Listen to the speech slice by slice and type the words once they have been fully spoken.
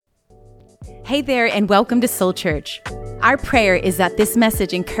Hey there, and welcome to Soul Church. Our prayer is that this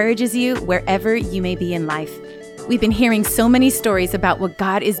message encourages you wherever you may be in life. We've been hearing so many stories about what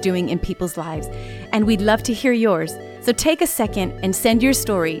God is doing in people's lives, and we'd love to hear yours. So take a second and send your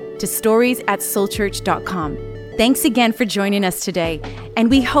story to stories@soulchurch.com. Thanks again for joining us today, and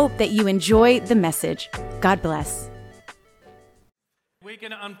we hope that you enjoy the message. God bless. We're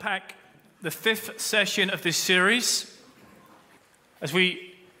going to unpack the fifth session of this series.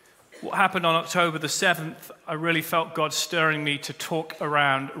 What happened on October the 7th, I really felt God stirring me to talk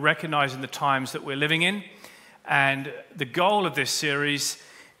around recognizing the times that we're living in. And the goal of this series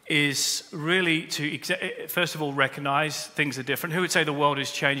is really to, first of all, recognize things are different. Who would say the world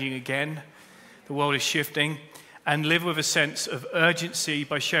is changing again? The world is shifting. And live with a sense of urgency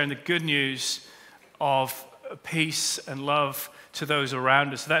by sharing the good news of peace and love to those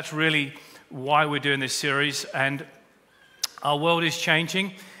around us. That's really why we're doing this series. And our world is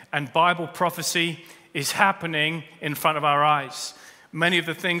changing, and Bible prophecy is happening in front of our eyes. Many of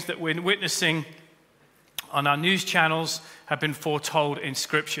the things that we're witnessing on our news channels have been foretold in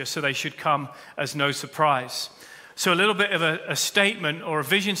Scripture, so they should come as no surprise. So a little bit of a statement or a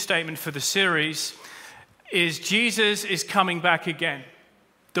vision statement for the series is Jesus is coming back again.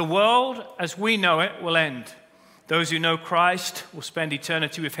 The world as we know it will end. Those who know Christ will spend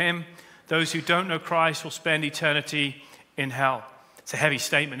eternity with him. Those who don't know Christ will spend eternity in hell. It's a heavy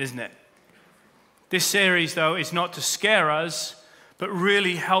statement, isn't it? This series, though, is not to scare us, but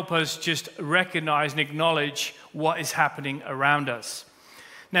really help us just recognize and acknowledge what is happening around us.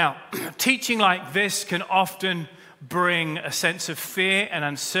 Now, teaching like this can often bring a sense of fear and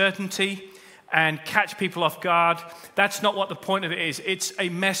uncertainty and catch people off guard. That's not what the point of it is. It's a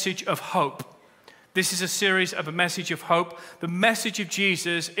message of hope. This is a series of a message of hope. The message of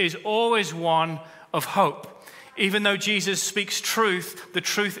Jesus is always one of hope. Even though Jesus speaks truth, the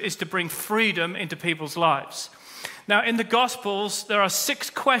truth is to bring freedom into people's lives. Now, in the Gospels, there are 6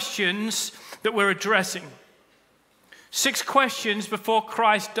 questions that we're addressing. 6 questions before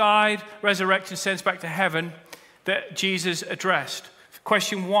Christ died, resurrected, and sent back to heaven that Jesus addressed.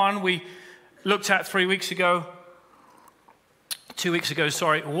 Question 1 we looked at 2 weeks ago.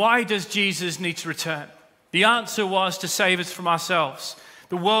 Why does Jesus need to return? The answer was to save us from ourselves.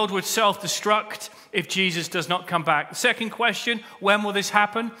 The world would self-destruct if Jesus does not come back. The second question, when will this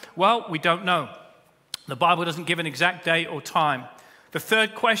happen? Well, we don't know. The Bible doesn't give an exact date or time. The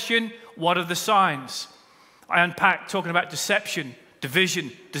third question, what are the signs? I unpacked talking about deception,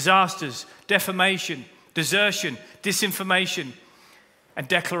 division, disasters, defamation, desertion, disinformation, and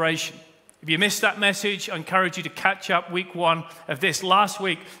declaration. If you missed that message, I encourage you to catch up week 1 of this. Last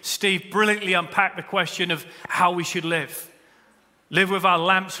week, Steve brilliantly unpacked the question of how we should live. Live with our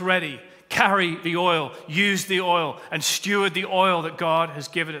lamps ready, carry the oil, use the oil, and steward the oil that God has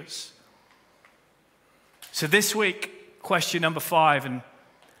given us. So this week, question number 5, and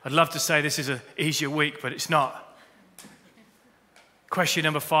I'd love to say this is an easier week, but it's not. Question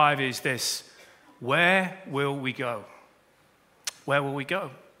number 5 is this: where will we go? Where will we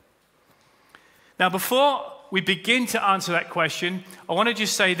go? Now, before we begin to answer that question, I want to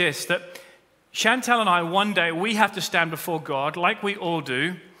just say this, that Chantal and I, one day, we have to stand before God, like we all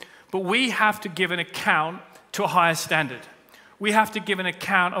do, but we have to give an account to a higher standard. We have to give an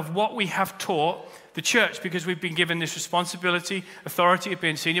account of what we have taught the church, because we've been given this responsibility, authority of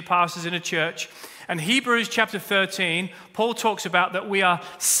being senior pastors in a church. And Hebrews chapter 13, Paul talks about that we are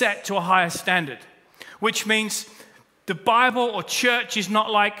set to a higher standard, which means the Bible or church is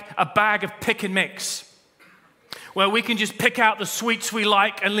not like a bag of pick and mix, where we can just pick out the sweets we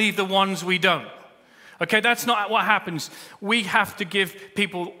like and leave the ones we don't. Okay, that's not what happens. We have to give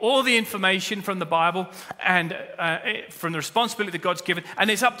people all the information from the Bible and from the responsibility that God's given, and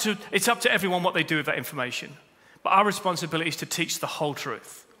it's up to everyone what they do with that information. But our responsibility is to teach the whole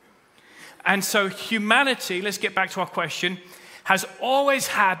truth. And so humanity, let's get back to our question, has always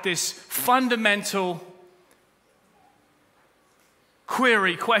had this fundamental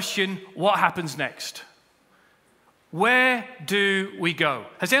question: what happens next? Where do we go?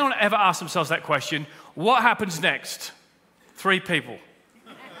 Has anyone ever asked themselves that question? What happens next? 3 people.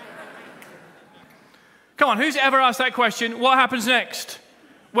 Come on, who's ever asked that question? What happens next?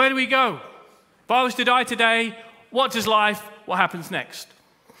 Where do we go? If I was to die today, what does life, what happens next?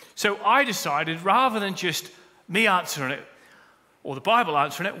 So I decided, rather than just me answering it, or the Bible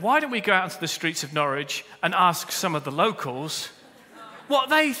answering it, why don't we go out into the streets of Norwich and ask some of the locals what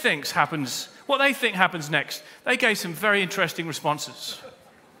they think happens next. They gave some very interesting responses.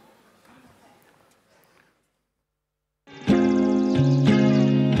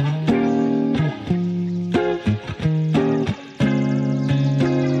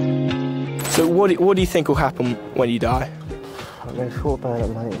 So what do you think will happen when you die? I've never thought about it,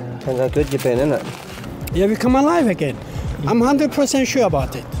 mate. Depends how good you've been, innit? You become alive again. I'm 100% sure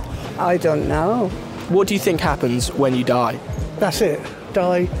about it. I don't know. What do you think happens when you die? That's it.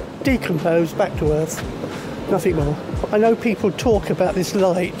 Die, decompose, back to earth. Nothing more. I know people talk about this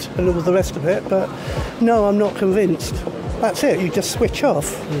light and all the rest of it, but no, I'm not convinced. That's it, you just switch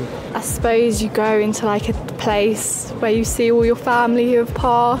off. I suppose you go into like a place where you see all your family who have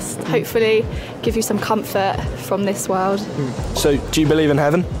passed, hopefully give you some comfort from this world. So do you believe in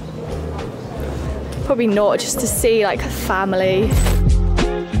heaven? Probably not, just to see like a family.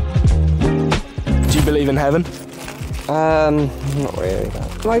 Do you believe in heaven? Not really.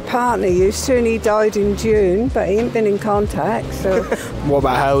 My partner used to, and he died in June, but he ain't been in contact, so What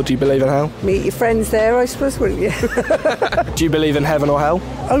about hell? Do you believe in hell? meet your friends there, I suppose, wouldn't you? Do you believe in heaven or hell?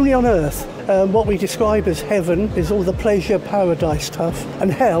 Only on earth. What we describe as heaven is all the pleasure paradise stuff,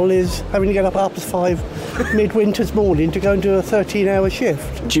 and hell is having to get up after 5 midwinter's morning to go and do a 13-hour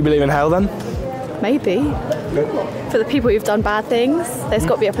shift. Do you believe in hell then? Maybe. For the people who've done bad things, there's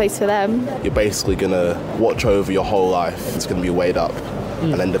got to be a place for them. You're basically going to watch over your whole life. It's going to be weighed up.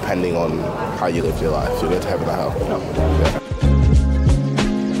 And then depending on how you live your life, you'll go to heaven or hell. Yeah.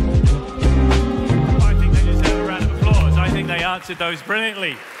 I think they deserve a round of applause. I think they answered those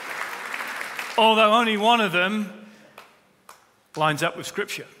brilliantly. Although only one of them lines up with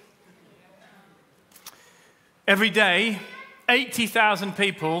Scripture. Every day, 80,000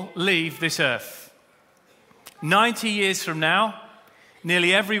 people leave this earth. 90 years from now,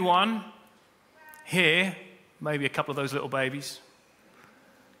 nearly everyone here, maybe a couple of those little babies,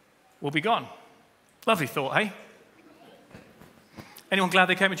 will be gone. Lovely thought, hey? Anyone glad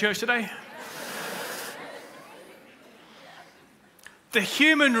they came to church today? The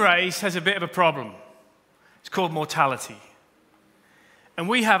human race has a bit of a problem. It's called mortality. And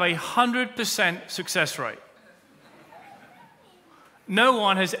we have 100% success rate. No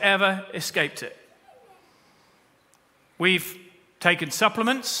one has ever escaped it. We've taken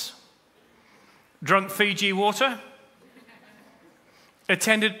supplements, drunk Fiji water,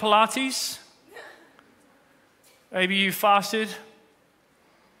 attended Pilates. Maybe you fasted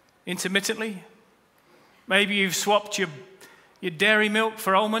intermittently. Maybe you've swapped your dairy milk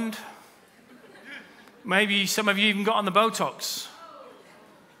for almond. Maybe some of you even got on the Botox.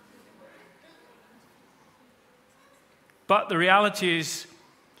 But the reality is,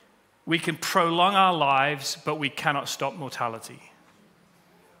 we can prolong our lives, but we cannot stop mortality.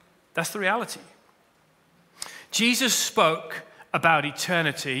 That's the reality. Jesus spoke about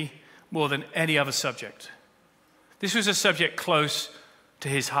eternity more than any other subject. This was a subject close to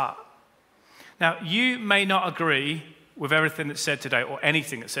his heart. Now, you may not agree with everything that's said today or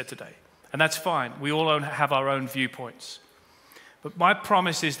anything that's said today, and that's fine. We all have our own viewpoints. But my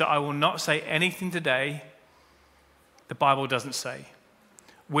promise is that I will not say anything today the Bible doesn't say.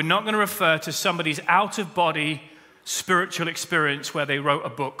 We're not going to refer to somebody's out-of-body spiritual experience where they wrote a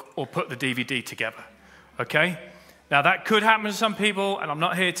book or put the DVD together, okay? Now, that could happen to some people, and I'm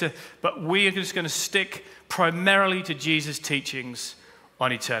not here to, but we are just going to stick primarily to Jesus' teachings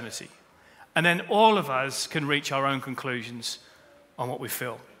on eternity. And then all of us can reach our own conclusions on what we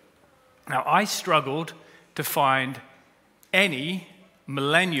feel. Now, I struggled to find any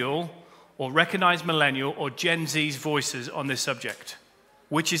millennial or recognized millennial or Gen Z's voices on this subject,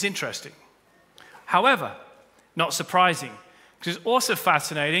 which is interesting. However, not surprising, because it's also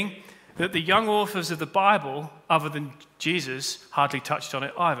fascinating that the young authors of the Bible, other than Jesus, hardly touched on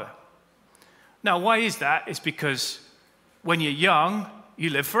it either. Now, why is that? It's because when you're young, you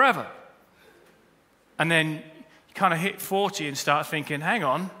live forever. And then you kind of hit 40 and start thinking, hang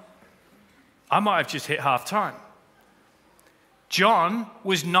on, I might have just hit half time. John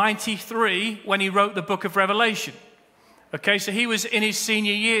was 93 when he wrote the book of Revelation. Okay, so he was in his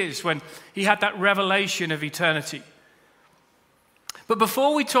senior years when he had that revelation of eternity. But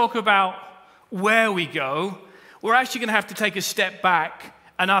before we talk about where we go, we're actually going to have to take a step back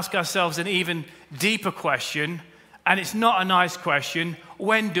and ask ourselves an even deeper question. And it's not a nice question.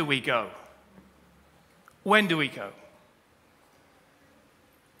 When do we go? When do we go?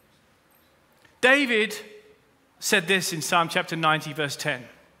 David said this in Psalm chapter 90, verse 10.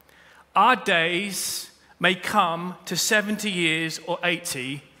 Our days may come to 70 years or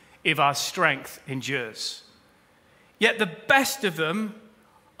 80 if our strength endures. Yet the best of them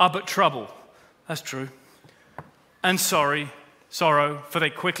are but trouble. That's true. And sorrow, for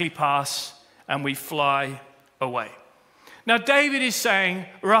they quickly pass and we fly away. Now, David is saying,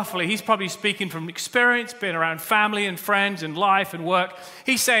 roughly, he's probably speaking from experience, being around family and friends and life and work.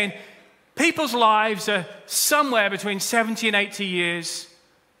 He's saying people's lives are somewhere between 70 and 80 years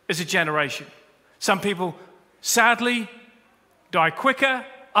as a generation. Some people, sadly, die quicker.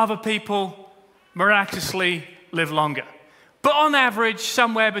 Other people miraculously live longer. But on average,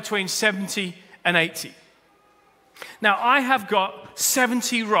 somewhere between 70 and 80. Now, I have got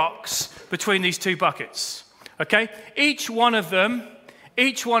 70 rocks between these two buckets, okay? Each one of them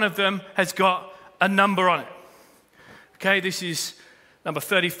has got a number on it. Okay, this is number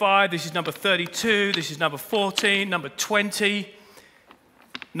 35, this is number 32, this is number 14, number 20,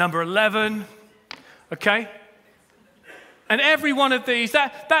 number 11, okay? And every one of these,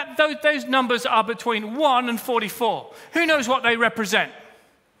 those numbers are between 1 and 44. Who knows what they represent?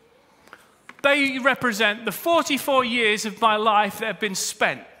 They represent the 44 years of my life that have been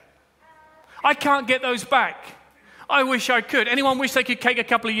spent. I can't get those back. I wish I could. Anyone wish they could take a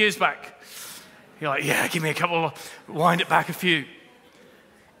couple of years back? You're like, yeah, give me a couple, wind it back a few.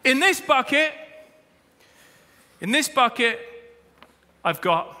 In this bucket, I've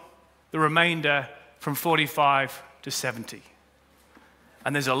got the remainder from 45 to 70.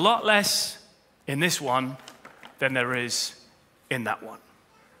 And there's a lot less in this one than there is in that one.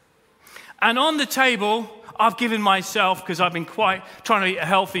 And on the table, I've given myself, because I've been trying to eat a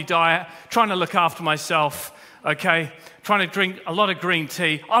healthy diet, trying to look after myself, okay, trying to drink a lot of green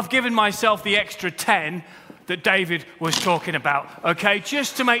tea. I've given myself the extra 10 that David was talking about, okay,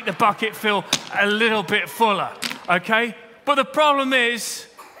 just to make the bucket feel a little bit fuller, okay? But the problem is,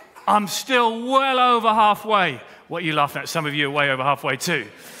 I'm still well over halfway. What are you laughing at? Some of you are way over halfway too.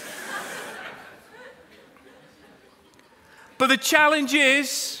 But the challenge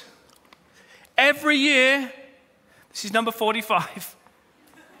is, every year, this is number 45,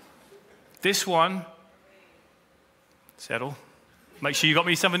 this one, settle, make sure you got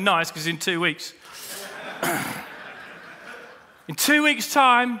me something nice, because in 2 weeks. In 2 weeks'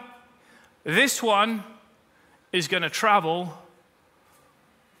 time, this one is going to travel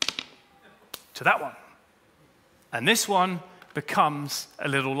to that one. And this one becomes a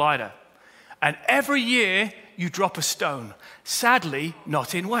little lighter. And every year, you drop a stone. Sadly,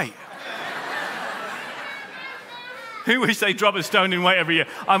 not in weight. Who wish they drop a stone in weight every year?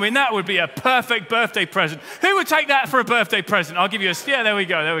 I mean, that would be a perfect birthday present. Who would take that for a birthday present? I'll give you yeah, there we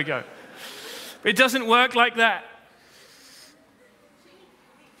go. It doesn't work like that.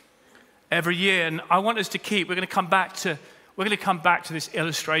 Every year, and I want us to keep, we're going to come back to this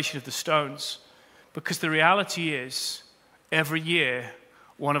illustration of the stones, because the reality is, every year,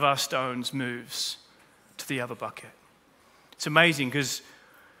 one of our stones moves to the other bucket. It's amazing, because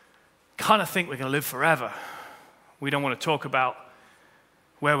I kind of think we're going to live forever. We don't want to talk about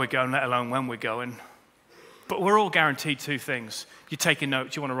where we're going, let alone when we're going. But we're all guaranteed two things. If you're taking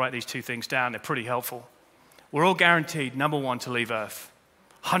notes, you want to write these two things down. They're pretty helpful. We're all guaranteed, number one, to leave Earth.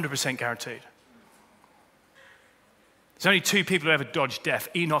 100% guaranteed. There's only two people who ever dodged death,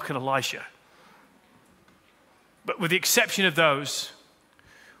 Enoch and Elisha. But with the exception of those,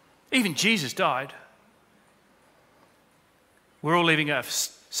 even Jesus died. We're all leaving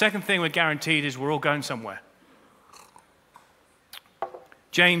Earth. Second thing we're guaranteed is we're all going somewhere.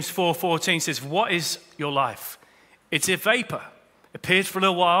 James 4:14 says, what is your life? It's a vapor. Appears for a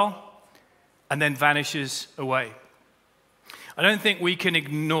little while and then vanishes away. I don't think we can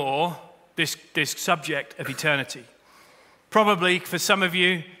ignore this subject of eternity. Probably for some of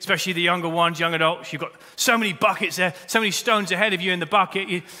you, especially the younger ones, young adults, you've got so many buckets there, so many stones ahead of you in the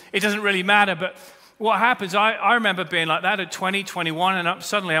bucket, it doesn't really matter. But what happens, I remember being like that at 20, 21, and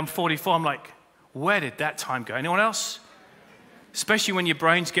suddenly I'm 44. I'm like, where did that time go? Anyone else? Especially when your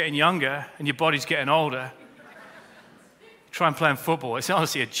brain's getting younger and your body's getting older. Try and play football. It's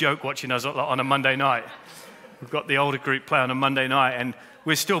honestly a joke watching us on a Monday night. We've got the older group play on a Monday night, and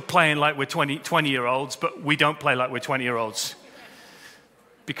we're still playing like we're 20-year-olds, but we don't play like we're 20-year-olds.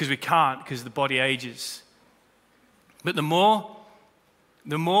 Because we can't, because the body ages. But the more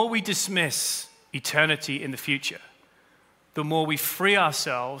we dismiss eternity in the future, the more we free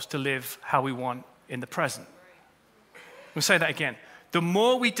ourselves to live how we want in the present. We'll say that again. The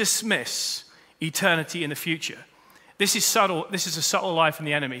more we dismiss eternity in the future, this is subtle. This is a subtle lie from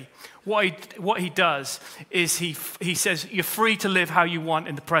the enemy. What he does is he says you're free to live how you want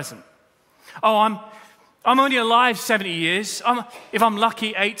in the present. Oh, I'm only alive 70 years. If I'm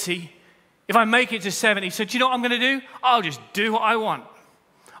lucky, 80. If I make it to 70, so do you know what I'm going to do? I'll just do what I want.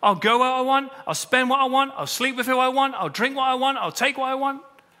 I'll go where I want. I'll spend what I want. I'll sleep with who I want. I'll drink what I want. I'll take what I want.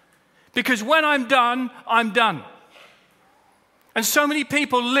 Because when I'm done, I'm done. And so many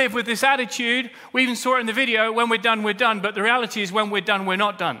people live with this attitude. We even saw it in the video, when we're done, we're done. But the reality is when we're done, we're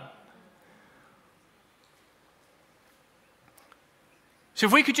not done. So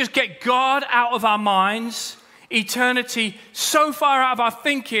if we could just get God out of our minds eternity so far out of our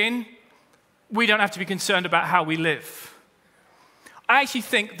thinking, we don't have to be concerned about how we live. I actually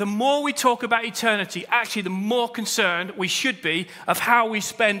think the more we talk about eternity, actually the more concerned we should be of how we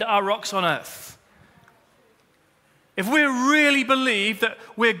spend our rocks on earth. If we really believe that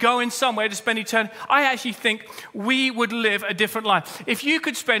we're going somewhere to spend eternity, I actually think we would live a different life. If you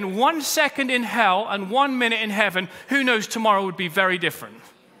could spend 1 second in hell and 1 minute in heaven, who knows, tomorrow would be very different.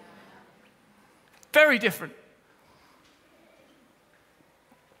 Very different.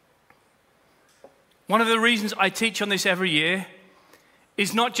 One of the reasons I teach on this every year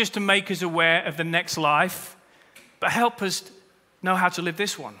is not just to make us aware of the next life, but help us know how to live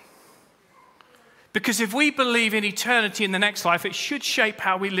this one. Because if we believe in eternity in the next life, it should shape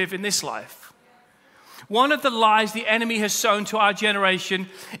how we live in this life. One of the lies the enemy has sown to our generation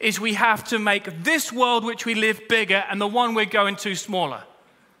is we have to make this world which we live bigger and the one we're going to smaller.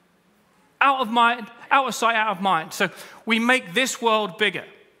 Out of mind, out of sight, out of mind. So we make this world bigger.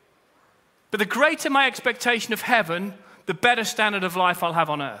 But the greater my expectation of heaven, the better standard of life I'll have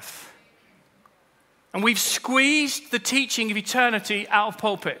on earth. And we've squeezed the teaching of eternity out of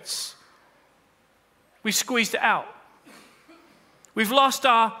pulpits. We've squeezed it out. We've lost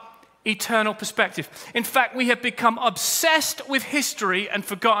our eternal perspective. In fact, we have become obsessed with history and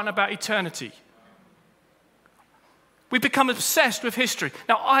forgotten about eternity. We've become obsessed with history.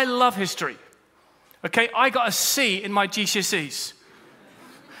 Now, I love history. Okay, I got a C in my GCSEs.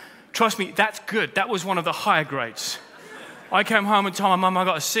 Trust me, that's good. That was one of the higher grades. I came home and told my mum I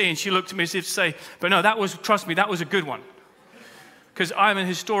got a C, and she looked at me as if to say, but no, trust me, that was a good one. Because I'm a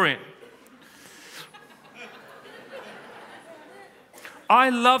historian. I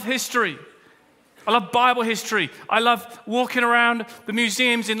love history. I love Bible history. I love walking around the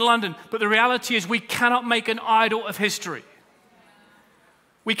museums in London. But the reality is we cannot make an idol of history.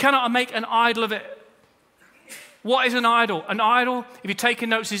 We cannot make an idol of it. What is an idol? An idol, if you're taking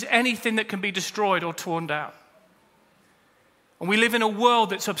notes, is anything that can be destroyed or torn down. And we live in a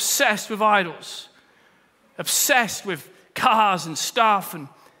world that's obsessed with idols. Obsessed with cars and stuff and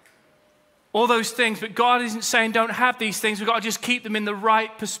all those things, but God isn't saying don't have these things. We've got to just keep them in the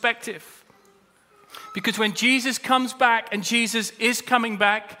right perspective. Because when Jesus comes back, and Jesus is coming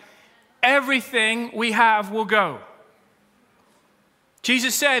back, everything we have will go.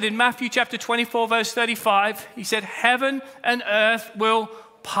 Jesus said in Matthew chapter 24, verse 35, he said, heaven and earth will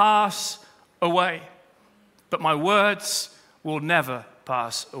pass away, but my words will never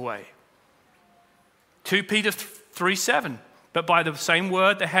pass away. 2 Peter 3:7. But by the same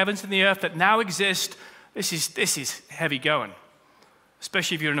word, the heavens and the earth that now exist, this is heavy going,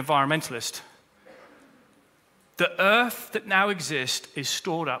 especially if you're an environmentalist. The earth that now exists is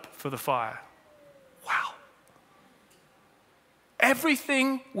stored up for the fire. Wow.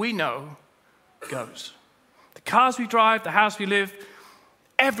 Everything we know goes. The cars we drive, the house we live,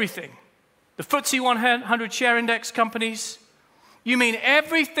 everything. The FTSE 100 share index companies. You mean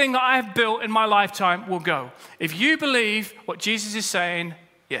everything that I've built in my lifetime will go? If you believe what Jesus is saying,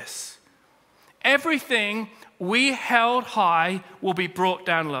 yes. Everything we held high will be brought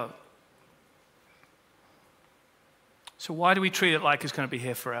down low. So why do we treat it like it's going to be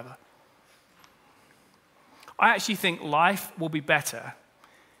here forever? I actually think life will be better.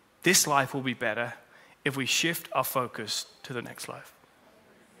 This life will be better if we shift our focus to the next life.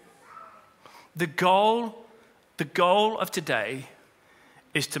 The goal of today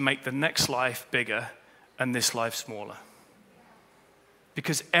is to make the next life bigger and this life smaller.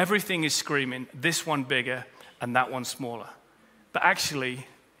 Because everything is screaming, this one bigger and that one smaller. But actually,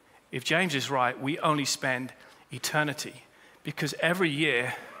 if James is right, we only spend eternity. Because every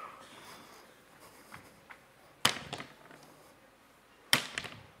year,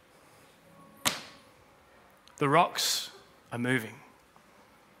 the rocks are moving.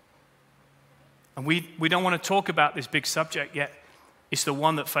 And we don't want to talk about this big subject yet. It's the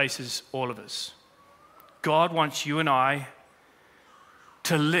one that faces all of us. God wants you and I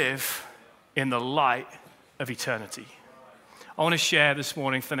to live in the light of eternity. I want to share this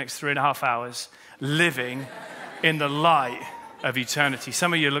morning for the next 3.5 hours, living in the light of eternity.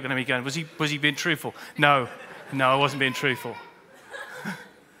 Some of you are looking at me going, was he being truthful? No, I wasn't being truthful.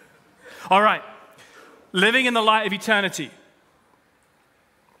 All right, living in the light of eternity.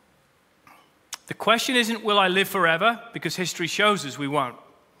 The question isn't, will I live forever? Because history shows us we won't.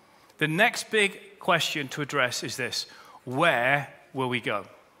 The next big question to address is this: where will we go?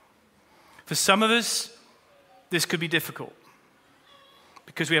 For some of us, this could be difficult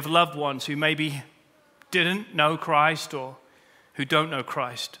because we have loved ones who maybe didn't know Christ or who don't know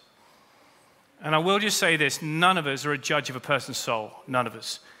Christ. And I will just say this: none of us are a judge of a person's soul. None of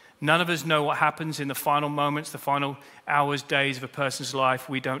us. None of us know what happens in the final moments, the final hours, days of a person's life.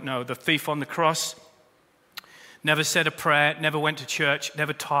 We don't know. The thief on the cross never said a prayer, never went to church,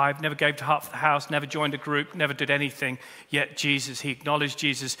 never tithed, never gave to half the house, never joined a group, never did anything. Yet Jesus, he acknowledged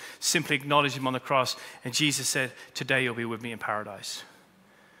Jesus, simply acknowledged him on the cross. And Jesus said, today you'll be with me in paradise.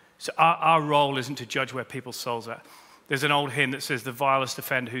 So our role isn't to judge where people's souls are. There's an old hymn that says, the vilest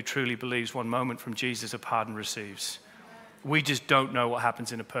offender who truly believes one moment from Jesus a pardon receives. We just don't know what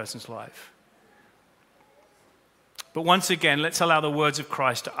happens in a person's life. But once again, let's allow the words of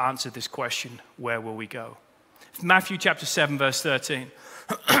Christ to answer this question, where will we go? Matthew chapter 7, verse 13.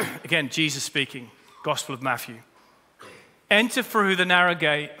 Again, Jesus speaking, Gospel of Matthew. Enter through the narrow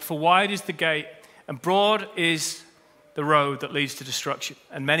gate, for wide is the gate, and broad is the road that leads to destruction.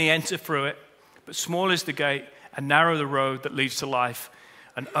 And many enter through it, but small is the gate, and narrow the road that leads to life,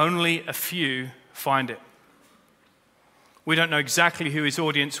 and only a few find it. We don't know exactly who his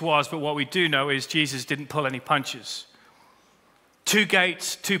audience was, but what we do know is Jesus didn't pull any punches. 2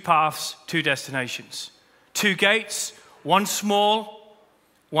 gates, 2 paths, 2 destinations. 2 gates, 1 small,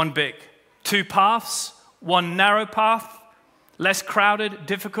 1 big. 2 paths, 1 narrow path, less crowded,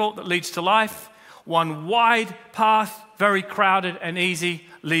 difficult, that leads to life. 1 wide path, very crowded and easy,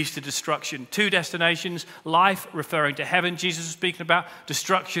 leads to destruction. 2 destinations, life referring to heaven, Jesus was speaking about,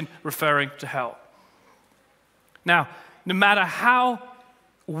 destruction referring to hell. Now, no matter how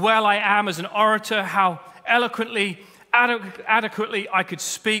well I am as an orator, how eloquently, adequately I could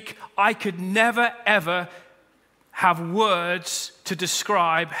speak, I could never, ever have words to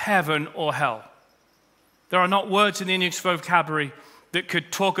describe heaven or hell. There are not words in the English vocabulary that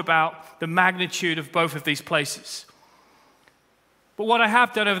could talk about the magnitude of both of these places. But what I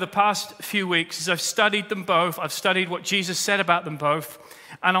have done over the past few weeks is I've studied them both. I've studied what Jesus said about them both.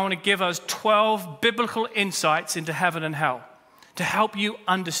 And I want to give us 12 biblical insights into heaven and hell to help you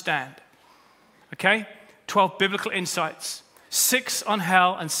understand. Okay? 12 biblical insights. 6 on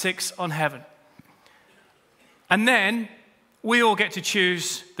hell and 6 on heaven. And then we all get to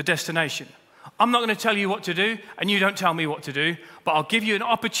choose the destination. I'm not going to tell you what to do, and you don't tell me what to do, but I'll give you an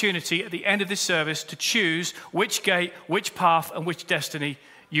opportunity at the end of this service to choose which gate, which path, and which destiny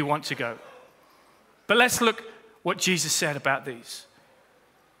you want to go. But let's look what Jesus said about these.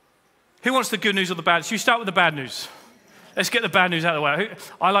 Who wants the good news or the bad news? Should we start with the bad news? Let's get the bad news out of the way.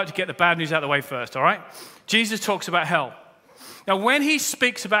 I like to get the bad news out of the way first, all right? Jesus talks about hell. Now, when he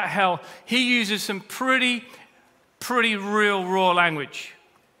speaks about hell, he uses some pretty real, raw language.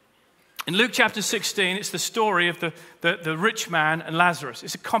 In Luke chapter 16, it's the story of the rich man and Lazarus.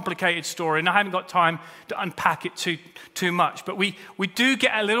 It's a complicated story, and I haven't got time to unpack it too much. But we do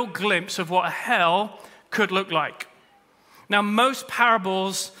get a little glimpse of what hell could look like. Now, most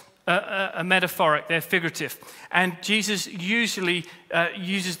parables are metaphoric, they're figurative. And Jesus usually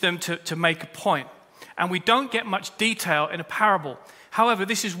uses them to make a point. And we don't get much detail in a parable. However,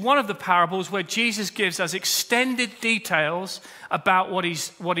 this is one of the parables where Jesus gives us extended details about what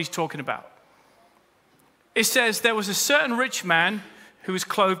he's talking about. It says, there was a certain rich man who was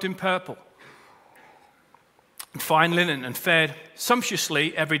clothed in purple and fine linen and fed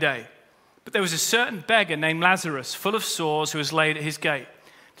sumptuously every day. But there was a certain beggar named Lazarus, full of sores, who was laid at his gate,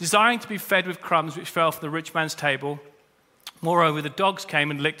 desiring to be fed with crumbs which fell from the rich man's table. Moreover, the dogs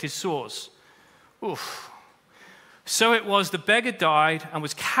came and licked his sores. Oof. So it was, the beggar died and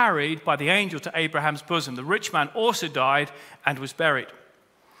was carried by the angel to Abraham's bosom. The rich man also died and was buried.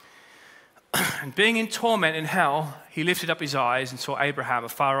 And being in torment in hell, he lifted up his eyes and saw Abraham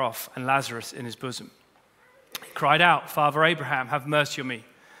afar off and Lazarus in his bosom. He cried out, Father Abraham, have mercy on me.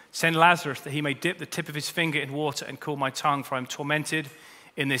 Send Lazarus that he may dip the tip of his finger in water and cool my tongue, for I am tormented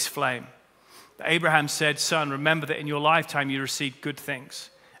in this flame. But Abraham said, Son, remember that in your lifetime you received good things.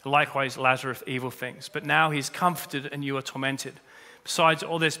 Likewise, Lazarus, evil things. But now he is comforted and you are tormented. Besides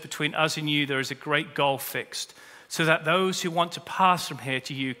all this, between us and you, there is a great gulf fixed, so that those who want to pass from here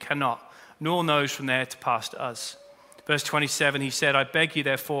to you cannot, nor those from there to pass to us. Verse 27, he said, I beg you,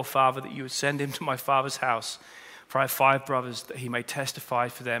 therefore, Father, that you would send him to my father's house, for I have 5 brothers, that he may testify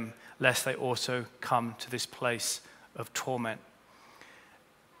for them, lest they also come to this place of torment.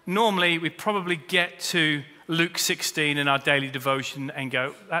 Normally, we probably get to Luke 16 in our daily devotion and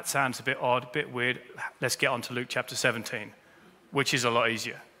go, that sounds a bit odd, a bit weird. Let's get on to Luke chapter 17, which is a lot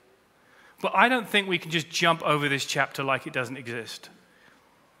easier. But I don't think we can just jump over this chapter like it doesn't exist.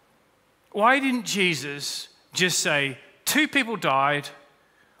 Why didn't Jesus just say, 2 people died,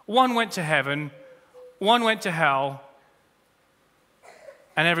 1 went to heaven, 1 went to hell,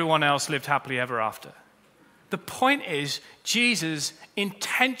 and everyone else lived happily ever after? The point is, Jesus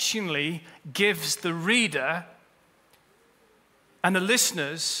intentionally gives the reader and the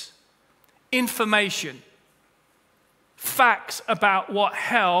listeners information, facts about what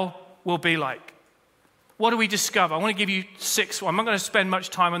hell will be like. What do we discover? I want to give you 6. I'm not going to spend much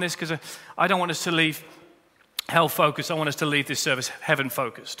time on this because I don't want us to leave hell focused. I want us to leave this service heaven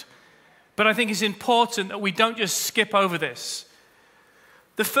focused. But I think it's important that we don't just skip over this.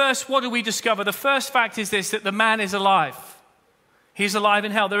 The first, what do we discover? The first fact is this, that the man is alive. He's alive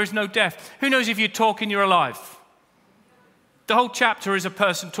in hell. There is no death. Who knows if you're talking, you're alive? The whole chapter is a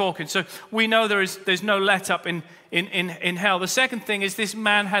person talking. So we know there's no let up in hell. The second thing is this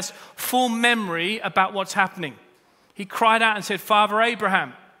man has full memory about what's happening. He cried out and said, Father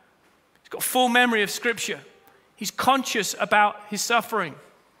Abraham. He's got full memory of Scripture. He's conscious about his suffering.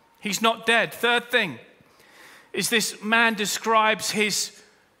 He's not dead. Third thing is this man describes his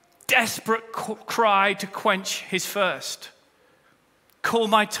desperate cry to quench his thirst. Cool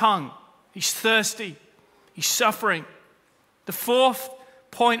my tongue. He's thirsty. He's suffering. The fourth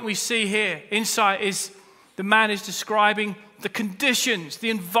point we see here, insight, is the man is describing the conditions, the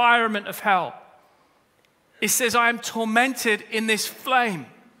environment of hell. It says, I am tormented in this flame.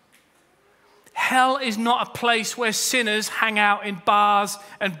 Hell is not a place where sinners hang out in bars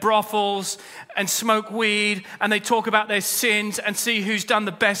and brothels and smoke weed and they talk about their sins and see who's done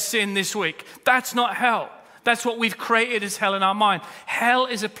the best sin this week. That's not hell. That's what we've created as hell in our mind. Hell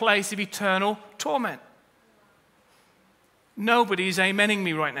is a place of eternal torment. Nobody is amening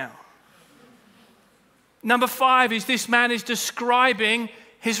me right now. Number 5 is this man is describing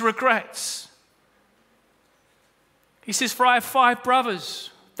his regrets. He says, for I have 5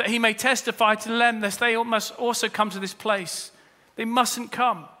 brothers, that he may testify to them, lest they must also come to this place. They mustn't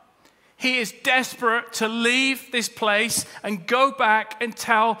come. He is desperate to leave this place and go back and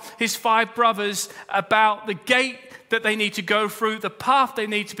tell his 5 brothers about the gate that they need to go through, the path they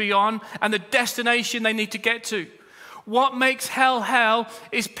need to be on, and the destination they need to get to. What makes hell hell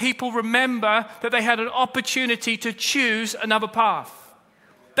is people remember that they had an opportunity to choose another path.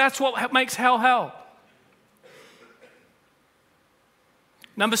 That's what makes hell hell.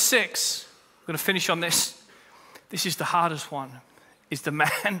 Number 6, I'm going to finish on this. This is the hardest one, is the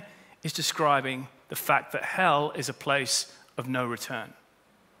man is describing the fact that hell is a place of no return.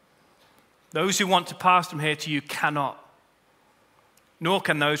 Those who want to pass from here to you cannot, nor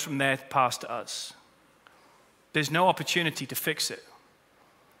can those from there pass to us. There's no opportunity to fix it.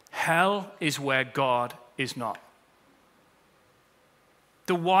 Hell is where God is not.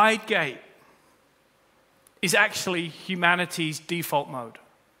 The wide gate is actually humanity's default mode.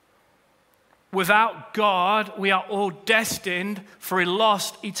 Without God, we are all destined for a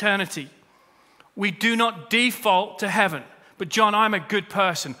lost eternity. We do not default to heaven. But John, I'm a good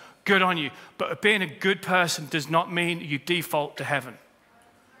person. Good on you. But being a good person does not mean you default to heaven.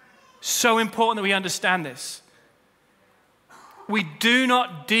 So important that we understand this. We do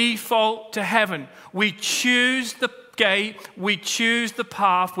not default to heaven. We choose the gate, we choose the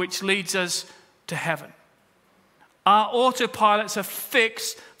path which leads us to heaven. Our autopilots are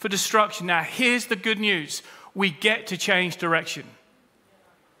fixed for destruction. Now, here's the good news. We get to change direction.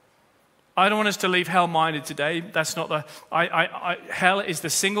 I don't want us to leave hell-minded today. That's not the... hell is the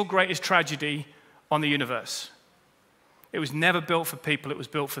single greatest tragedy on the universe. It was never built for people. It was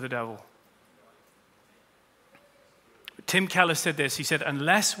built for the devil. Tim Keller said this. He said,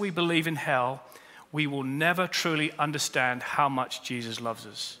 unless we believe in hell, we will never truly understand how much Jesus loves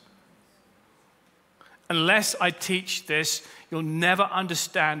us. Unless I teach this, you'll never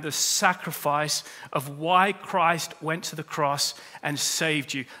understand the sacrifice of why Christ went to the cross and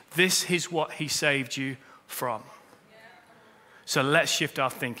saved you. This is what he saved you from. So let's shift our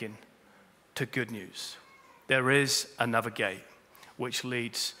thinking to good news. There is another gate which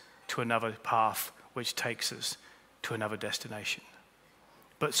leads to another path which takes us to another destination.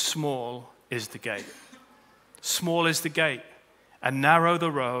 But small is the gate. Small is the gate, and narrow the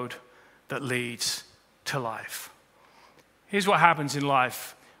road that leads to life. Here's what happens in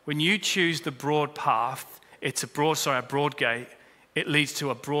life. When you choose the broad path, it's a broad gate. It leads to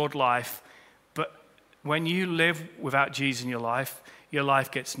a broad life. But when you live without Jesus in your life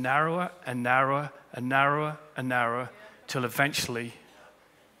gets narrower and narrower and narrower and narrower till eventually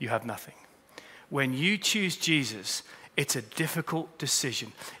you have nothing. When you choose Jesus, it's a difficult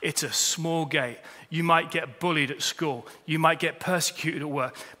decision. It's a small gate. You might get bullied at school. You might get persecuted at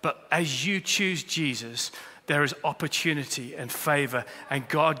work. But as you choose Jesus, there is opportunity and favor, and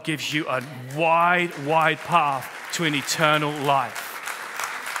God gives you a wide, wide path to an eternal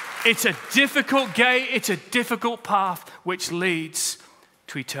life. It's a difficult gate. It's a difficult path which leads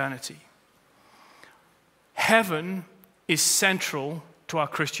to eternity. Heaven is central to our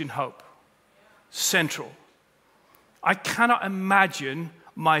Christian hope. Central. I cannot imagine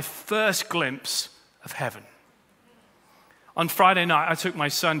my first glimpse of heaven. On Friday night, I took my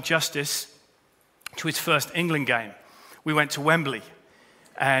son Justice to his first England game. We went to Wembley,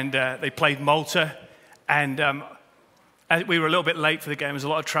 and they played Malta, and we were a little bit late for the game. There was a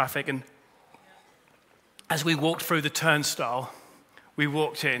lot of traffic, and as we walked through the turnstile, we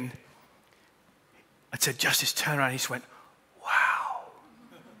walked in. I said, Justice, turn around. He just went, wow.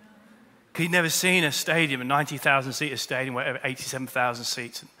 He'd never seen a stadium, a 90,000-seater stadium, where 87,000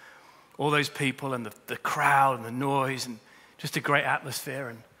 seats, and all those people, and the crowd, and the noise, and just a great atmosphere,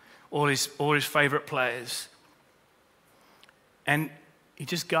 and all his favorite players. And he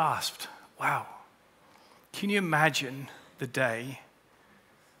just gasped, wow. Can you imagine the day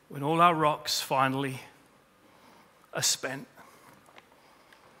when all our rocks finally are spent?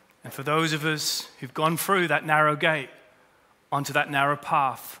 And for those of us who've gone through that narrow gate onto that narrow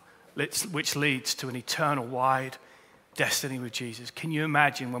path which leads to an eternal wide destiny with Jesus, can you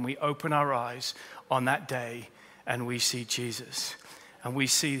imagine when we open our eyes on that day and we see Jesus, and we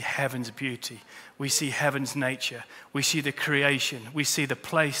see heaven's beauty, we see heaven's nature, we see the creation, we see the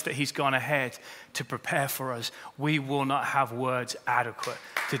place that he's gone ahead to prepare for us? We will not have words adequate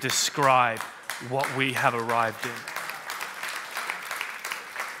to describe what we have arrived in.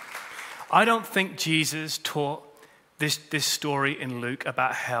 I don't think Jesus taught this story in Luke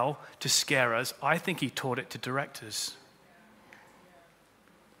about hell to scare us. I think he taught it to direct us.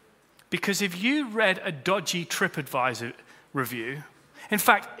 Because if you read a dodgy TripAdvisor review, in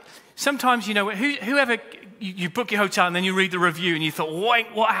fact, sometimes, you know, whoever, you book your hotel and then you read the review and you thought,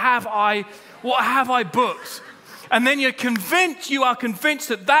 wait, what have I booked? And then you are convinced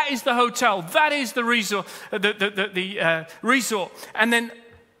that that is the hotel, that is the resort, the resort. And then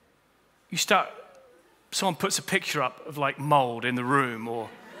someone puts a picture up of like mold in the room or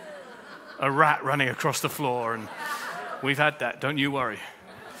a rat running across the floor, and we've had that, don't you worry.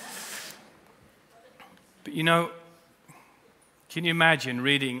 But you know, can you imagine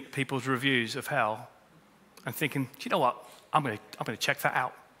reading people's reviews of hell and thinking, do you know what, I'm going to check that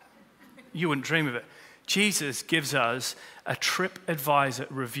out? You wouldn't dream of it. Jesus gives us a TripAdvisor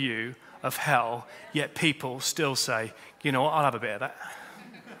review of hell, yet people still say, you know what, I'll have a bit of that.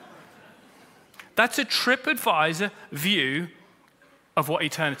 That's a TripAdvisor view of what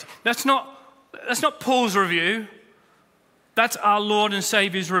eternity. That's not Paul's review. That's our Lord and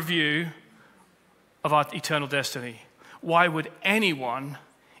Savior's review of our eternal destiny. Why would anyone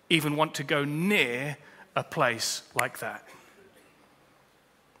even want to go near a place like that?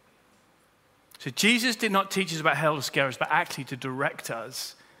 So Jesus did not teach us about hell to scare us, but actually to direct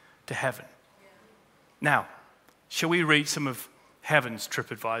us to heaven. Now, shall we read some of heaven's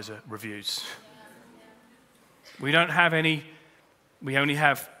TripAdvisor reviews? We don't have any, we only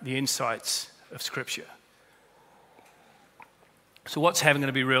have the insights of Scripture. So what's heaven going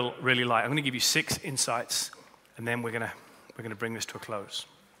to be really like? I'm going to give you 6 insights, and then we're going to bring this to a close.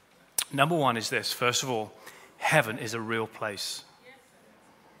 Number 1 is this. First of all, heaven is a real place.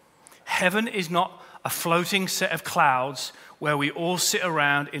 Heaven is not a floating set of clouds where we all sit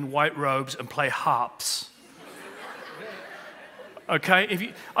around in white robes and play harps.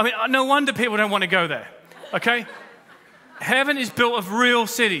 Okay? No wonder people don't want to go there. Okay? Heaven is built of real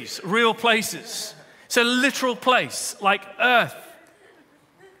cities, real places. It's a literal place, like earth.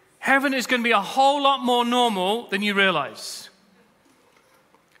 Heaven is going to be a whole lot more normal than you realize.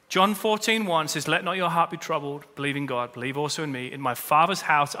 John 14:1 says, let not your heart be troubled. Believe in God. Believe also in me. In my Father's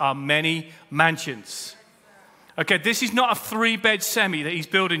house are many mansions. Okay, this is not a 3-bed semi that he's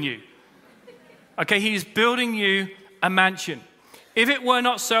building you. Okay, he is building you a mansion. If it were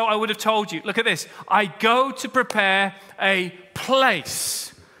not so, I would have told you. Look at this. I go to prepare a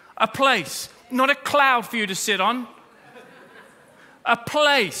place. A place. Not a cloud for you to sit on. A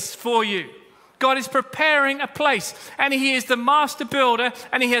place for you. God is preparing a place. And he is the master builder.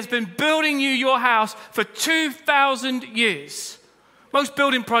 And he has been building you your house for 2,000 years. Most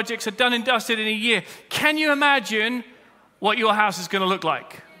building projects are done and dusted in a year. Can you imagine what your house is going to look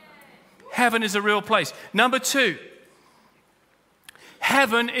like? Heaven is a real place. Number 2.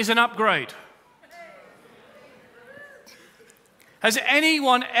 Heaven is an upgrade. Has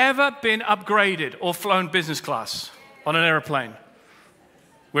anyone ever been upgraded or flown business class on an airplane?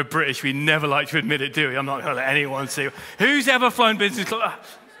 We're British, we never like to admit it, do we? I'm not going to let anyone see. Who's ever flown business class?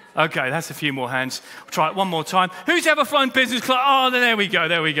 Okay, that's a few more hands. We'll try it one more time. Who's ever flown business class? Oh, there we go.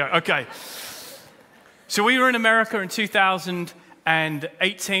 Okay. So we were in America in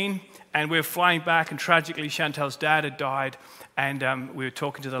 2018, and we were flying back, and tragically Chantel's dad had died. And we were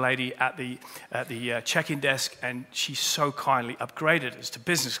talking to the lady at the check-in desk, and she so kindly upgraded us to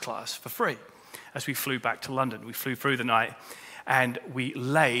business class for free as we flew back to London. We flew through the night. and we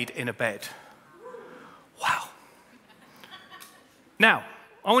laid in a bed. Wow. Now,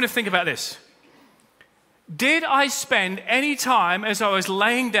 I want to think about this. Did I spend any time as I was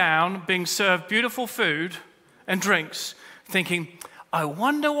laying down, being served beautiful food and drinks, thinking, I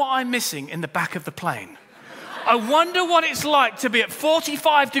wonder what I'm missing in the back of the plane? I wonder what it's like to be at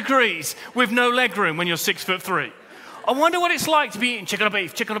 45 degrees with no leg room when you're 6'3". I wonder what it's like to be eating chicken or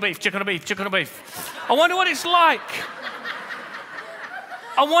beef, chicken or beef, chicken or beef, chicken or beef. I wonder what it's like.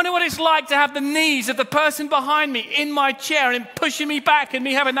 I wonder what it's like to have the knees of the person behind me in my chair and pushing me back and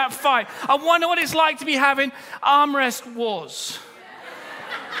me having that fight. I wonder what it's like to be having armrest wars.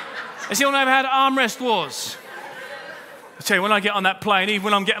 Has anyone ever had armrest wars? I tell you, when I get on that plane, even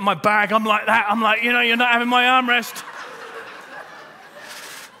when I'm getting my bag, I'm like that. I'm like, you're not having my armrest.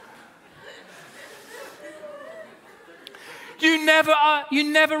 You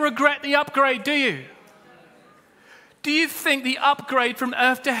never regret the upgrade, do you? Do you think the upgrade from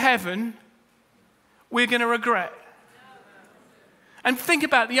earth to heaven we're going to regret? And think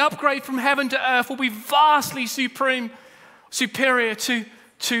about it, the upgrade from heaven to earth will be vastly superior to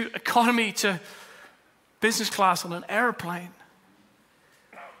economy, to business class on an airplane.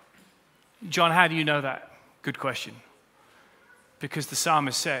 John, how do you know that? Good question. Because the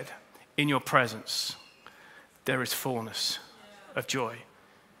psalmist said, in your presence there is fullness of joy.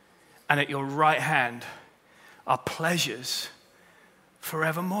 And at your right hand are pleasures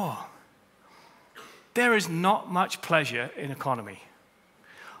forevermore. There is not much pleasure in economy.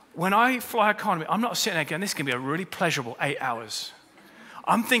 When I fly economy, I'm not sitting there going, this is going to be a really pleasurable 8 hours.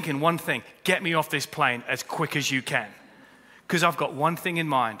 I'm thinking one thing, get me off this plane as quick as you can. Because I've got one thing in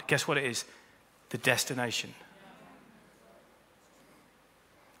mind. Guess what it is? The destination.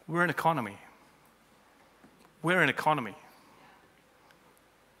 We're in economy. We're in economy.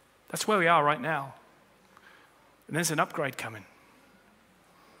 That's where we are right now. And there's an upgrade coming.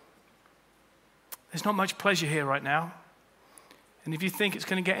 There's not much pleasure here right now. And if you think it's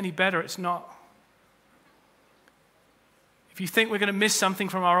going to get any better, it's not. If you think we're going to miss something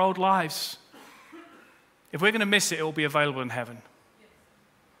from our old lives, if we're going to miss it, it will be available in heaven.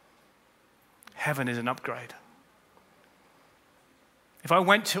 Heaven is an upgrade. If I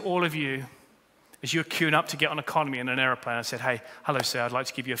went to all of you as you're queuing up to get on economy in an airplane, I said, hey, hello, sir, I'd like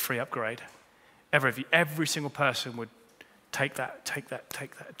to give you a free upgrade. Every single person would take that.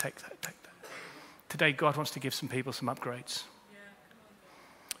 Today, God wants to give some people some upgrades.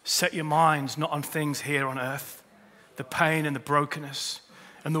 Set your minds not on things here on earth, the pain and the brokenness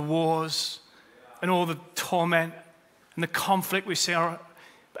and the wars and all the torment and the conflict we see.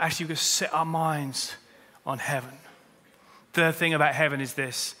 Actually, we're going to set our minds on heaven. Third thing about heaven is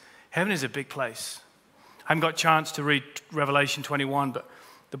this. Heaven is a big place. I haven't got a chance to read Revelation 21, but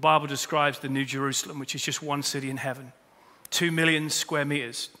the Bible describes the New Jerusalem, which is just one city in heaven. 2 million square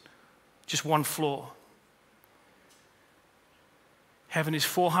meters, just one floor. Heaven is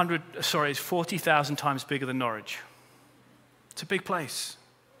 40,000 times bigger than Norwich. It's a big place.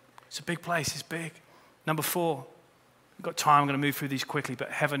 It's a big place. It's big. Number 4. We've got time. I'm going to move through these quickly,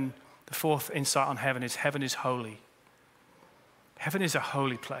 but heaven, the fourth insight on heaven is holy. Heaven is a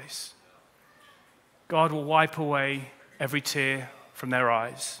holy place. God will wipe away every tear from their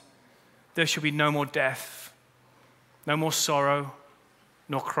eyes. There shall be no more death, no more sorrow,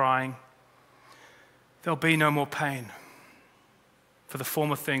 nor crying. There'll be no more pain, for the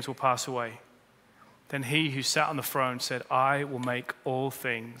former things will pass away. Then he who sat on the throne said, I will make all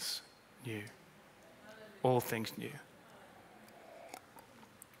things new. All things new.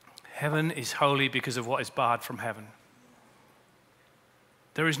 Heaven is holy because of what is barred from heaven.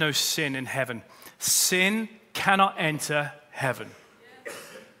 There is no sin in heaven. Sin cannot enter heaven.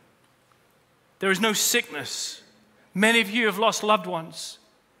 There is no sickness. Many of you have lost loved ones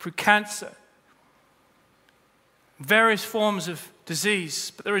through cancer, various forms of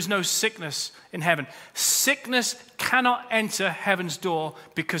disease, but there is no sickness in heaven. Sickness cannot enter heaven's door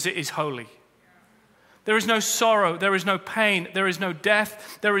because it is holy. There is no sorrow, there is no pain, there is no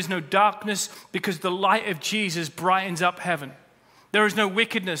death, there is no darkness, because the light of Jesus brightens up heaven. There is no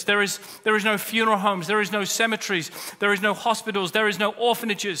wickedness, there is no funeral homes, there is no cemeteries, there is no hospitals, there is no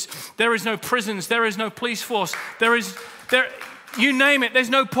orphanages, there is no prisons, there is no police force, you name it, there's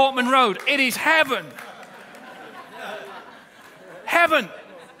no Portman Road. It is heaven. Heaven.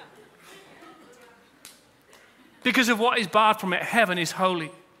 Because of what is barred from it, heaven is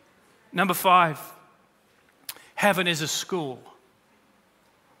holy. Number 5, heaven is a school.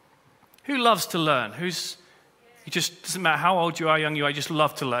 Who loves to learn? It just doesn't matter how old you are, young you are, you just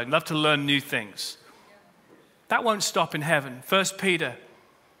love to learn new things. That won't stop in heaven. 1 Peter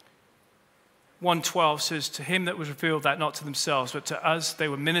 1:12 says, to him that was revealed that not to themselves, but to us they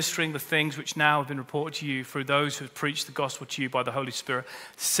were ministering the things which now have been reported to you through those who have preached the gospel to you by the Holy Spirit,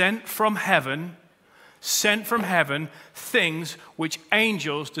 sent from heaven, things which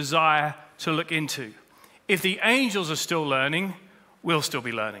angels desire to look into. If the angels are still learning, we'll still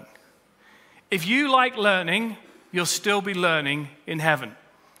be learning. If you like learning, you'll still be learning in heaven.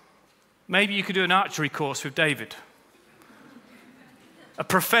 Maybe you could do an archery course with David, a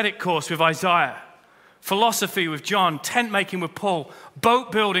prophetic course with Isaiah, philosophy with John, tent making with Paul,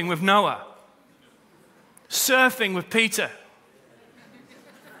 boat building with Noah, surfing with Peter.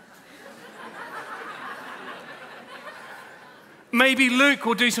 Maybe Luke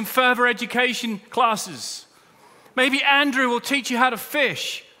will do some further education classes. Maybe Andrew will teach you how to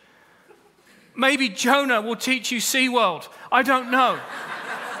fish. Maybe Jonah will teach you SeaWorld. I don't know.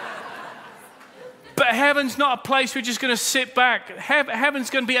 But heaven's not a place we're just going to sit back. Heaven's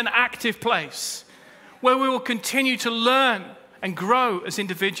going to be an active place where we will continue to learn and grow as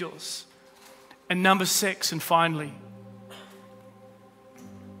individuals. And number 6, and finally,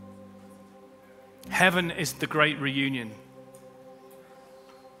 heaven is the great reunion.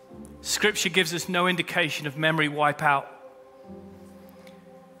 Scripture gives us no indication of memory wipeout,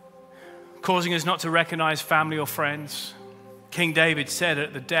 causing us not to recognize family or friends. King David said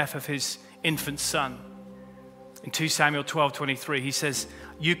at the death of his infant son, in 2 Samuel 12:23, he says,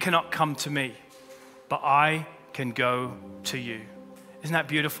 you cannot come to me, but I can go to you. Isn't that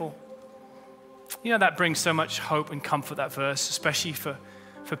beautiful? You know, that brings so much hope and comfort, that verse, especially for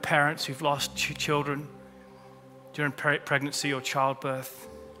parents who've lost children during pregnancy or childbirth.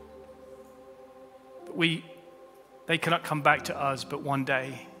 They cannot come back to us, but one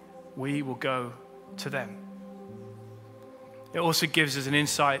day we will go to them. It also gives us an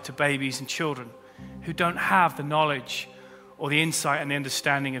insight to babies and children who don't have the knowledge or the insight and the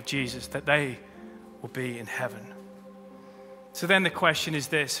understanding of Jesus, that they will be in heaven. So then the question is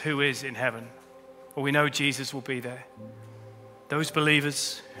this: who is in heaven? Well, we know Jesus will be there. Those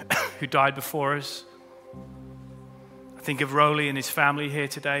believers who died before us. I think of Rowley and his family here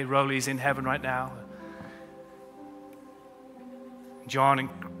today. Rowley is in heaven right now. John and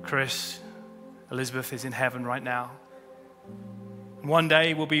Chris, Elizabeth is in heaven right now. One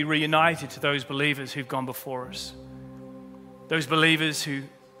day we'll be reunited to those believers who've gone before us. Those believers who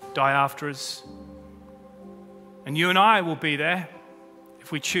die after us. And you and I will be there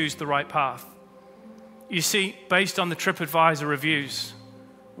if we choose the right path. You see, based on the TripAdvisor reviews,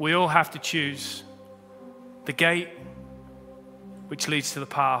 we all have to choose the gate which leads to the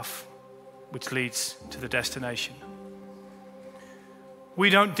path which leads to the destination. We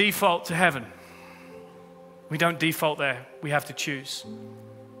don't default to heaven. We don't default there. We have to choose.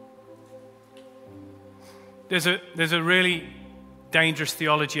 There's a really dangerous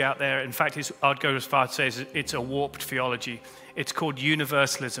theology out there. In fact, I'd go as far to say it's a warped theology. It's called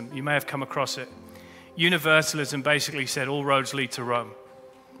universalism. You may have come across it. Universalism basically said all roads lead to Rome.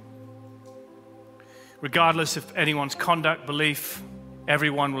 Regardless of anyone's conduct, belief,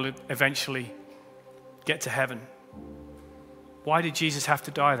 everyone will eventually get to heaven. Why did Jesus have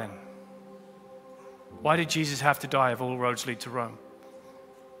to die then? Why did Jesus have to die if all roads lead to Rome?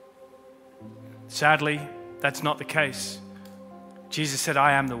 Sadly, that's not the case. Jesus said,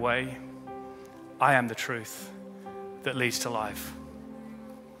 I am the way, I am the truth that leads to life.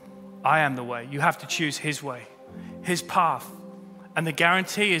 I am the way. You have to choose his way, his path. And the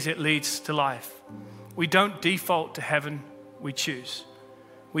guarantee is it leads to life. We don't default to heaven, we choose.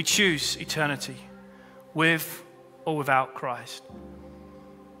 We choose eternity with or without Christ.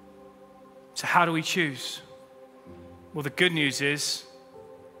 So how do we choose? Well, the good news is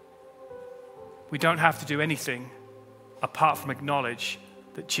we don't have to do anything apart from acknowledge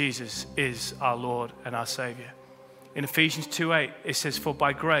that Jesus is our Lord and our Savior. In Ephesians 2:8, it says, for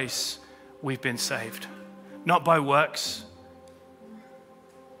by grace we've been saved. Not by works,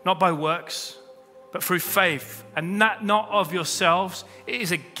 but through faith, and that not of yourselves. It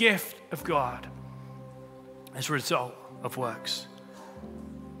is a gift of God as a result of works.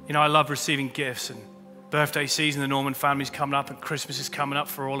 You know, I love receiving gifts, and birthday season, the Norman family's coming up, and Christmas is coming up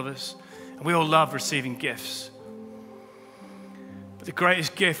for all of us. And we all love receiving gifts. But the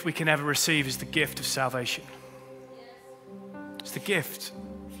greatest gift we can ever receive is the gift of salvation. It's the gift.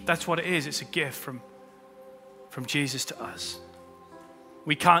 That's what it is. It's a gift from Jesus to us.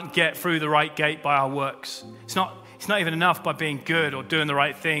 We can't get through the right gate by our works. It's not even enough by being good or doing the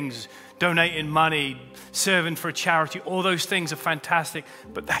right things, donating money, serving for a charity. All those things are fantastic,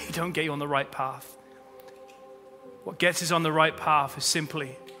 but they don't get you on the right path. What gets us on the right path is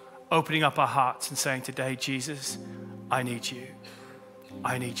simply opening up our hearts and saying, today, Jesus, I need you.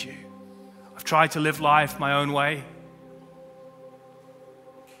 I need you. I've tried to live life my own way.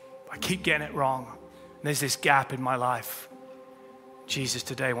 I keep getting it wrong. And there's this gap in my life. Jesus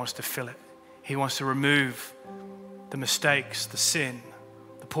today wants to fill it. He wants to remove the mistakes, the sin,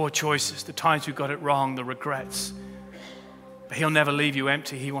 the poor choices, the times we got it wrong, the regrets. But he'll never leave you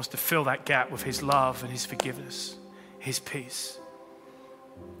empty. He wants to fill that gap with his love and his forgiveness, his peace.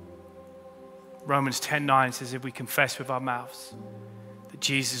 Romans 10:9 says, if we confess with our mouths that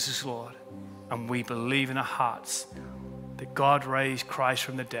Jesus is Lord and we believe in our hearts that God raised Christ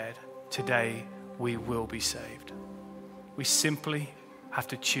from the dead, today we will be saved. We simply have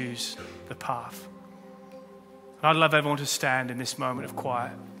to choose the path. And I'd love everyone to stand in this moment of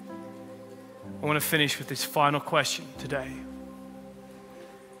quiet. I want to finish with this final question today.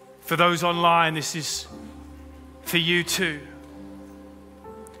 For those online, this is for you too.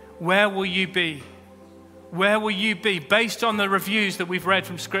 Where will you be? Where will you be based on the reviews that we've read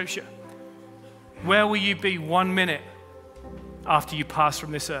from Scripture? Where will you be 1 minute after you pass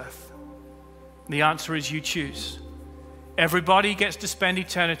from this earth? The answer is you choose. Everybody gets to spend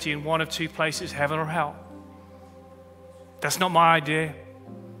eternity in one of two places, heaven or hell. That's not my idea.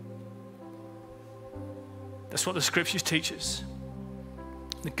 That's what the Scriptures teach us.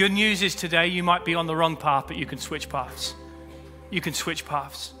 The good news is today you might be on the wrong path, but you can switch paths. You can switch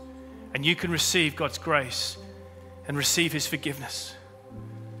paths. And you can receive God's grace and receive his forgiveness.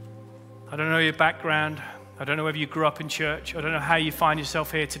 I don't know your background. I don't know whether you grew up in church. I don't know how you find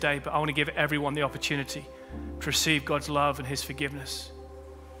yourself here today, but I want to give everyone the opportunity to receive God's love and his forgiveness.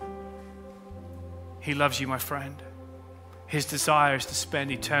 He loves you, my friend. His desire is to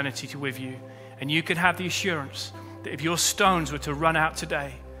spend eternity with you. And you can have the assurance that if your stones were to run out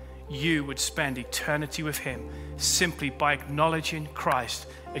today, you would spend eternity with him simply by acknowledging Christ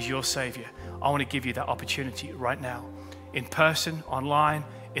as your Savior. I want to give you that opportunity right now. In person, online,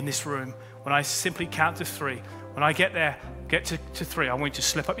 in this room. When I simply count to 3, when I get there, get to 3, I want you to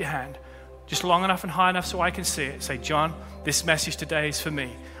slip up your hand. Just long enough and high enough so I can see it. Say, John, this message today is for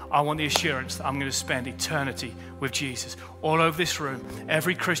me. I want the assurance that I'm going to spend eternity with Jesus. All over this room,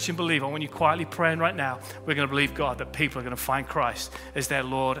 every Christian believer, I want you quietly praying right now. We're going to believe God that people are going to find Christ as their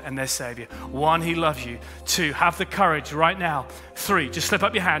Lord and their Savior. 1, he loves you. 2, have the courage right now. 3, just slip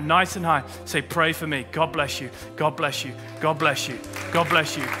up your hand nice and high. Say, pray for me. God bless you. God bless you. God bless you. God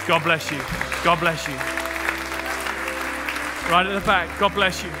bless you. God bless you. God bless you. Right at the back. God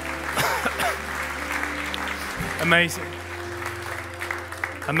bless you. Amazing.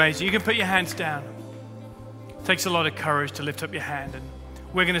 Amazing. You can put your hands down. It takes a lot of courage to lift up your hand. And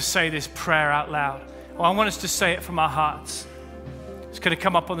we're going to say this prayer out loud. Well, I want us to say it from our hearts. It's going to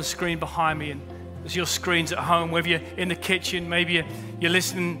come up on the screen behind me. And there's your screens at home, whether you're in the kitchen, maybe you're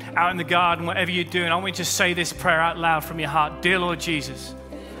listening out in the garden, whatever you're doing. I want you to say this prayer out loud from your heart. Dear Lord Jesus,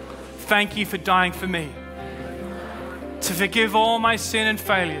 thank you for dying for me, to forgive all my sin and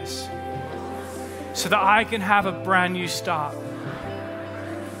failures, so that I can have a brand new start.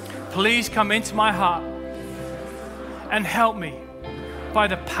 Please come into my heart and help me by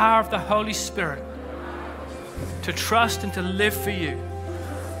the power of the Holy Spirit to trust and to live for you.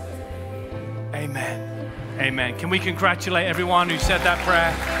 Amen. Amen. Can we congratulate everyone who said that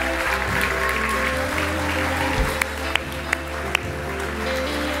prayer?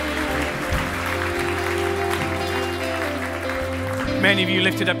 Many of you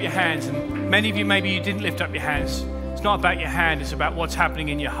lifted up your hands, and many of you maybe you didn't lift up your hands. It's not about your hand, it's about what's happening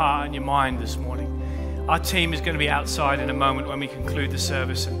in your heart and your mind this morning. Our team is going to be outside in a moment when we conclude the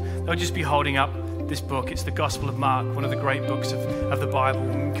service, and they'll just be holding up this book. It's the Gospel of Mark, one of the great books of the Bible.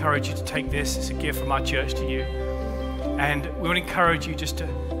 We encourage you to take this. It's a gift from our church to you. And we want to encourage you just to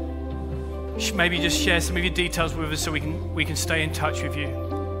maybe just share some of your details with us so we can stay in touch with you,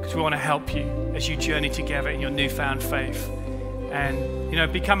 because we want to help you as you journey together in your newfound faith. And, you know,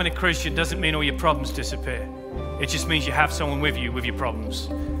 becoming a Christian doesn't mean all your problems disappear. It just means you have someone with you with your problems.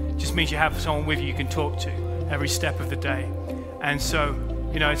 It just means you have someone with you you can talk to every step of the day. And so,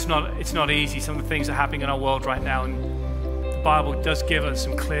 you know, it's not easy. Some of the things that are happening in our world right now, and the Bible does give us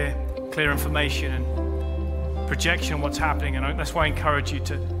some clear information and projection on what's happening. And that's why I encourage you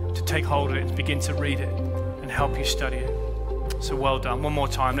to take hold of it and begin to read it and help you study it. So well done. One more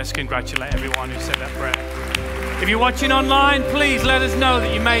time, let's congratulate everyone who said that prayer. If you're watching online, please let us know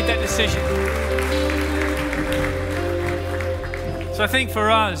that you made that decision. So I think for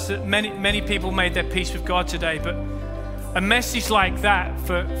us, that many people made their peace with God today, but a message like that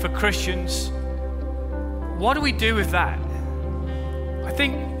for Christians, what do we do with that? I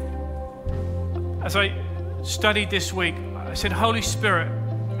think as I studied this week, I said, Holy Spirit,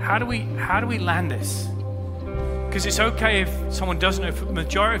 how do we land this? Because it's okay if someone doesn't know. For the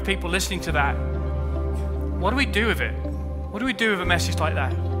majority of people listening to that, what do we do with it? What do we do with a message like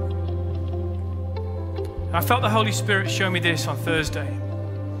that? And I felt the Holy Spirit show me this on Thursday.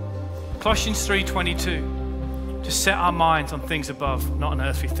 Colossians 3:22, to set our minds on things above, not on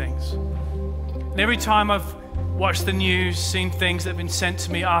earthly things. And every time I've watched the news, seen things that have been sent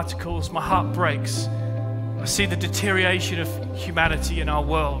to me, articles, my heart breaks. I see the deterioration of humanity in our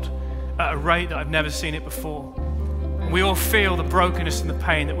world at a rate that I've never seen it before. And we all feel the brokenness and the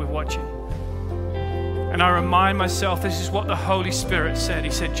pain that we're watching. And I remind myself, this is what the Holy Spirit said.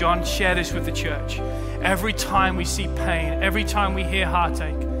 He said, John, share this with the church. Every time we see pain, every time we hear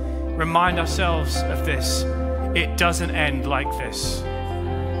heartache, remind ourselves of this. It doesn't end like this.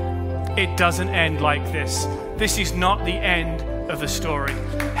 It doesn't end like this. This is not the end of the story.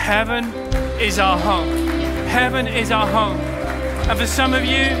 Heaven is our home. Heaven is our home. And for some of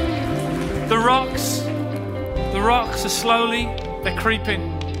you, the rocks are slowly, they're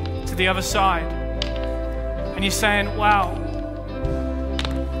creeping to the other side. And you're saying, wow,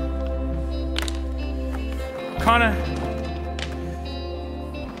 kind of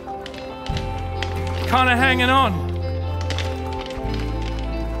hanging on.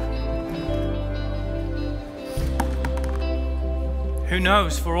 Who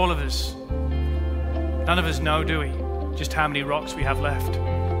knows for all of us? None of us know, do we? Just how many rocks we have left.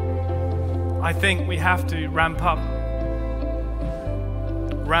 I think we have to ramp up,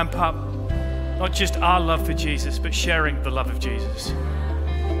 not just our love for Jesus, but sharing the love of Jesus.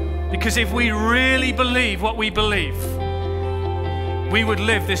 Because if we really believe what we believe, we would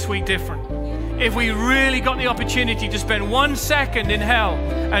live this week different. If we really got the opportunity to spend 1 second in hell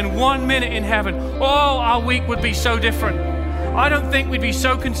and 1 minute in heaven, oh, our week would be so different. I don't think we'd be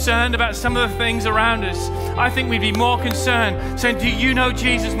so concerned about some of the things around us. I think we'd be more concerned saying, do you know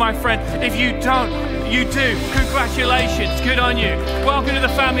Jesus, my friend? If you don't, you do. Congratulations, good on you. Welcome to the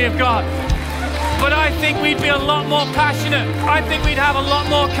family of God. But I think we'd be a lot more passionate. I think we'd have a lot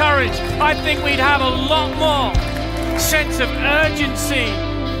more courage. I think we'd have a lot more sense of urgency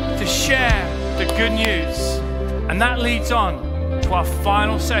to share the good news. And that leads on to our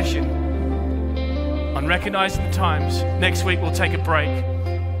final session on recognizing the times. Next week we'll take a break.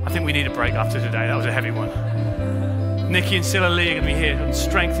 I think we need a break after today. That was a heavy one. Nikki and Silla Lee are going to be here on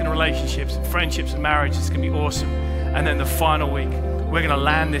strengthening relationships and friendships and marriage. It's going to be awesome. And then the final week, we're going to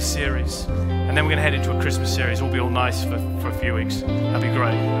land this series. And then we're going to head into a Christmas series. It'll be all nice for a few weeks. That'd be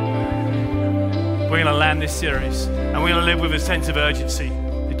great. We're going to land this series. And we're going to live with a sense of urgency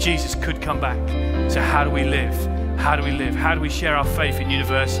that Jesus could come back. So how do we live? How do we live? How do we share our faith in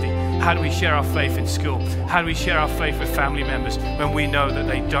university? How do we share our faith in school? How do we share our faith with family members when we know that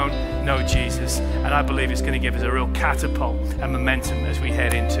they don't know Jesus? And I believe it's going to give us a real catapult and momentum as we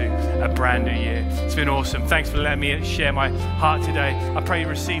head into a brand new year. It's been awesome. Thanks for letting me share my heart today. I pray you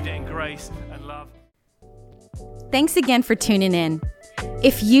received it in grace and love. Thanks again for tuning in.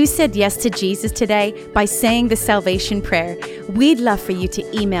 If you said yes to Jesus today by saying the salvation prayer, we'd love for you to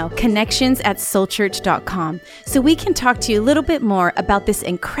email connections@soulchurch.com so we can talk to you a little bit more about this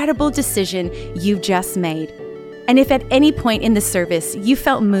incredible decision you've just made. And if at any point in the service you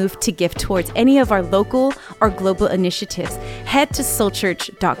felt moved to give towards any of our local or global initiatives, head to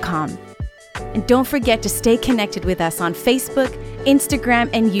soulchurch.com. And don't forget to stay connected with us on Facebook, Instagram,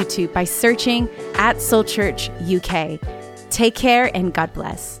 and YouTube by searching @SoulChurch UK. Take care and God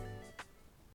bless.